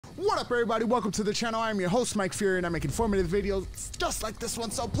What up, everybody? Welcome to the channel. I'm your host, Mike Fury, and I make informative videos just like this one.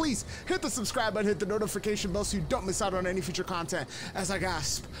 So please hit the subscribe button, hit the notification bell so you don't miss out on any future content as I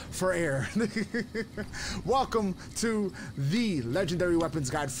gasp for air. Welcome to the Legendary Weapons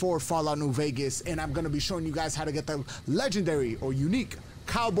Guide for Fallout New Vegas, and I'm going to be showing you guys how to get the legendary or unique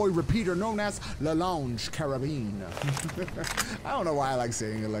cowboy repeater known as Longue Carabine. I don't know why I like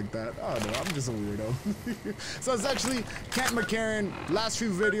saying it like that. I don't know, I'm just a weirdo. So it's actually Camp McCarran. Last few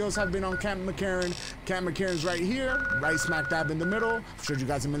videos have been on Camp McCarran. Camp McCarran's right here, right smack dab in the middle. I've showed you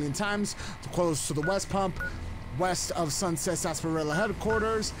guys a million times. Close to the West Pump, west of Sunset Sarsaparilla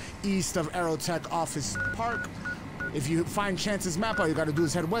headquarters, east of Aerotech Office Park. If you find Chance's map, all you gotta do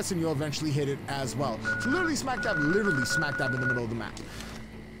is head west and you'll eventually hit it as well. So literally smack dab in the middle of the map.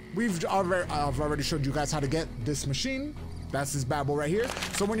 I've already showed you guys how to get this machine. That's this bad boy right here.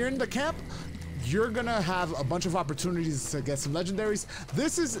 So when you're in the camp, you're gonna have a bunch of opportunities to get some legendaries.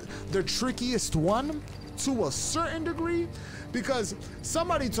 This is the trickiest one to a certain degree because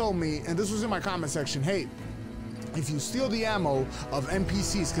somebody told me, and this was in my comment section, hey, if you steal the ammo of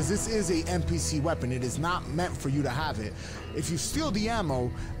NPCs, because this is a NPC weapon, it is not meant for you to have it. If you steal the ammo,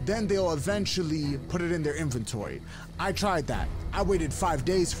 then they'll eventually put it in their inventory. I tried that. I waited 5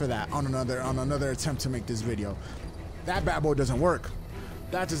 days for that on another attempt to make this video. That bad boy doesn't work.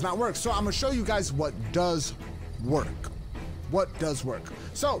 That does not work. So I'm gonna show you guys what does work. What does work.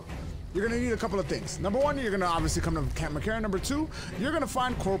 So you're gonna need a couple of things. Number one, you're gonna obviously come to Camp McCarran. Number two, you're gonna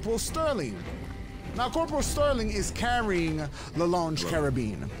find Corporal Sterling. Now, Corporal Sterling is carrying the Longue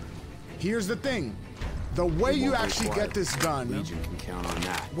Carabine. Here's the thing. The way you actually get this done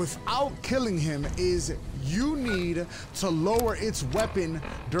without killing him is you need to lower its weapon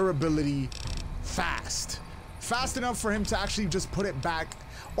durability fast. Fast enough for him to actually just put it back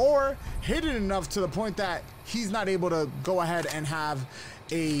or hit it enough to the point that he's not able to go ahead and have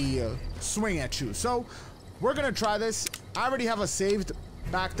a swing at you. So we're gonna try this. I already have a saved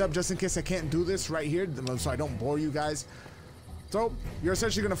backed up just in case I can't do this right here, so I don't bore you guys. So you're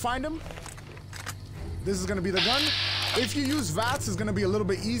essentially gonna find him. This is gonna be the gun. If you use VATS, it's gonna be a little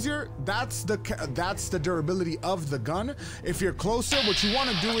bit easier. That's the durability of the gun. If you're closer, what you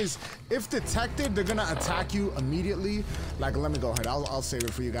want to do is, if detected, they're gonna attack you immediately. Like, let me go ahead. I'll save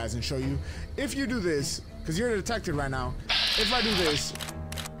it for you guys and show you. If you do this, because you're detected right now. If I do this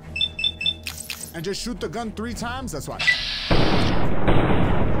and just shoot the gun 3 times, that's why.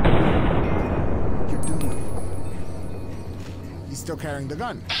 He's still carrying the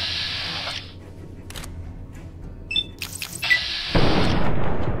gun.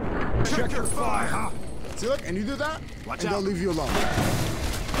 Check your fire. See, look, and you do that, Watch and out. they'll leave you alone. Now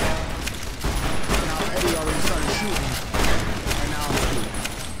Eddie already started shooting, and now I'm shooting.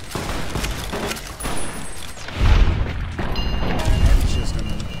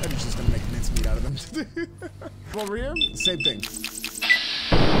 Eddie's just gonna make mincemeat out of them. Over here, same thing.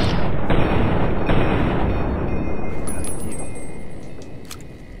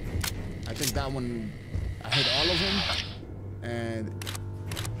 I think that one, I hit all of them, and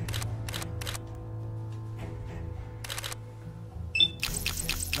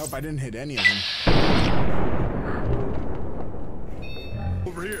nope, I didn't hit any of them.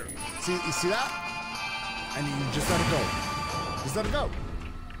 Over here. See, you see that? And you just let it go. Just let it go.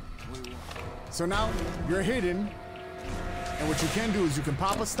 So now you're hidden, and what you can do is you can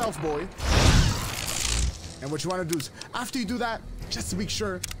pop a stealth boy. And what you want to do is, after you do that, just to be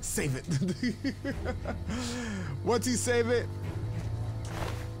sure, save it. Once you save it,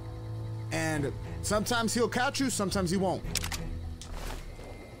 and sometimes he'll catch you, sometimes he won't.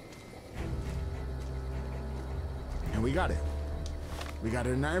 And we got it. We got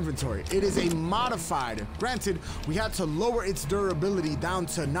it in our inventory. It is a modified. Granted, we had to lower its durability down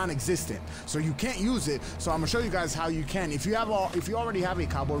to non-existent, so you can't use it. So I'm gonna show you guys how you can. If you already have a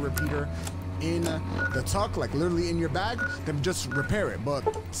cowboy repeater in the tuck, like literally in your bag, then just repair it. But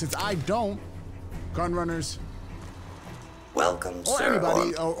since I don't, gun runners, welcome, or sir.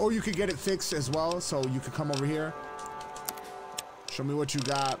 anybody, or you could get it fixed as well. So you could come over here, show me what you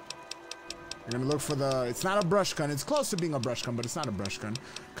got. You're gonna look for the, it's not a brush gun. It's close to being a brush gun, but it's not a brush gun.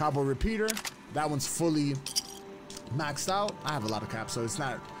 Cowboy repeater. That one's fully maxed out. I have a lot of caps, so it's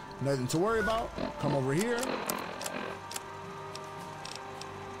not nothing to worry about. Come over here.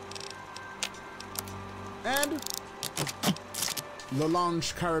 And the Longue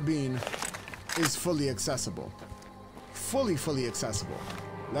Carabine is fully accessible. Fully accessible.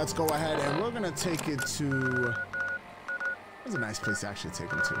 Let's go ahead and we're gonna take it to, that's a nice place to actually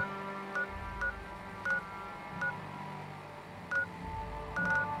take him to.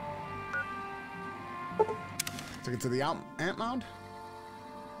 Took it to the ant mound.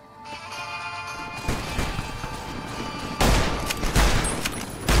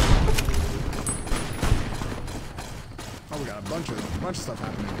 bunch of stuff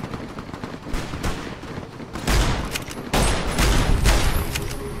happening.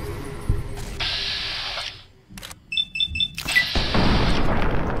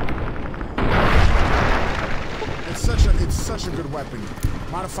 It's such a good weapon.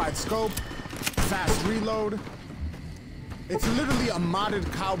 Modified scope, fast reload. It's literally a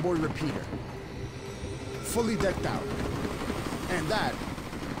modded cowboy repeater. Fully decked out. And that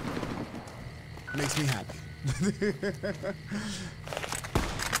makes me happy.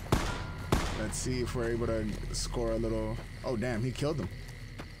 Let's see if we're able to score a little. Oh damn, he killed him.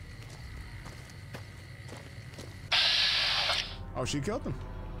 Oh, she killed him.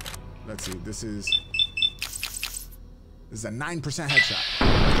 Let's see, this is a 9% headshot.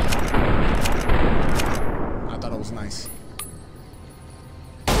 I thought it was nice.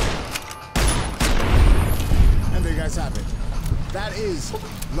 And there you guys have it. That is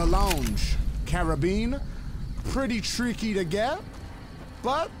the Longue Carabine. Pretty tricky to get,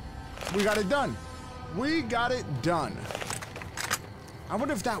 but we got it done. We got it done. I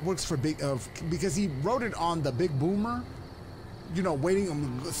wonder if that works for because he wrote it on the big boomer. You know,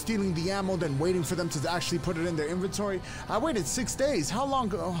 stealing the ammo, then waiting for them to actually put it in their inventory. I waited 6 days. How long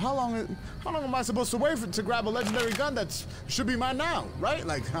am I supposed to wait to grab a legendary gun that should be mine now, right?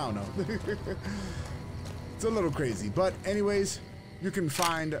 Like, I don't know. It's a little crazy, but anyways, you can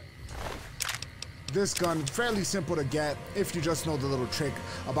find this gun fairly simple to get if you just know the little trick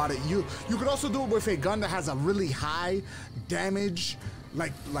about it. You could also do it with a gun that has a really high damage,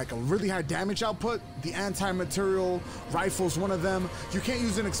 like a really high damage output. The anti-material rifle's one of them. You can't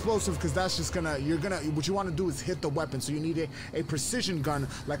use an explosive because that's just what you want to do is hit the weapon. So you need a precision gun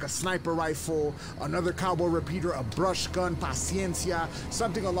like a sniper rifle, another cowboy repeater, a brush gun, paciencia,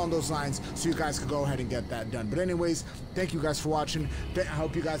 something along those lines, so you guys can go ahead and get that done. But anyways, thank you guys for watching. I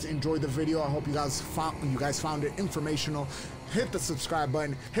hope you guys enjoyed the video. I hope you guys found it informational. Hit the subscribe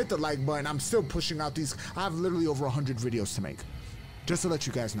button, hit the like button. I'm still pushing out these. I have literally over 100 videos to make. Just to let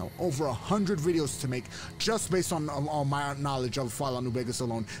you guys know, over 100 videos to make, just based on my knowledge of Fallout New Vegas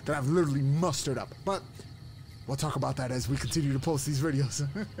alone, that I've literally mustered up. But we'll talk about that as we continue to post these videos.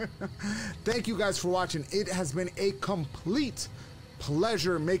 Thank you guys for watching. It has been a complete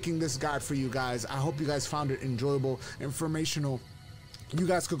pleasure making this guide for you guys. I hope you guys found it enjoyable, informational. You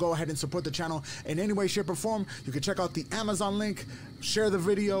guys could go ahead and support the channel in any way, shape, or form. You can check out the Amazon link, share the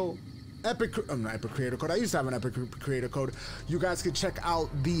video. Epic creator code. I used to have an Epic creator code. You guys can check out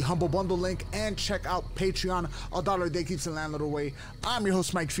the Humble Bundle link and check out Patreon. $1 a day keeps the landlord away. I'm your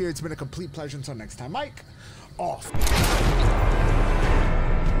host, Mike Fear. It's been a complete pleasure. Until next time, Mike, off.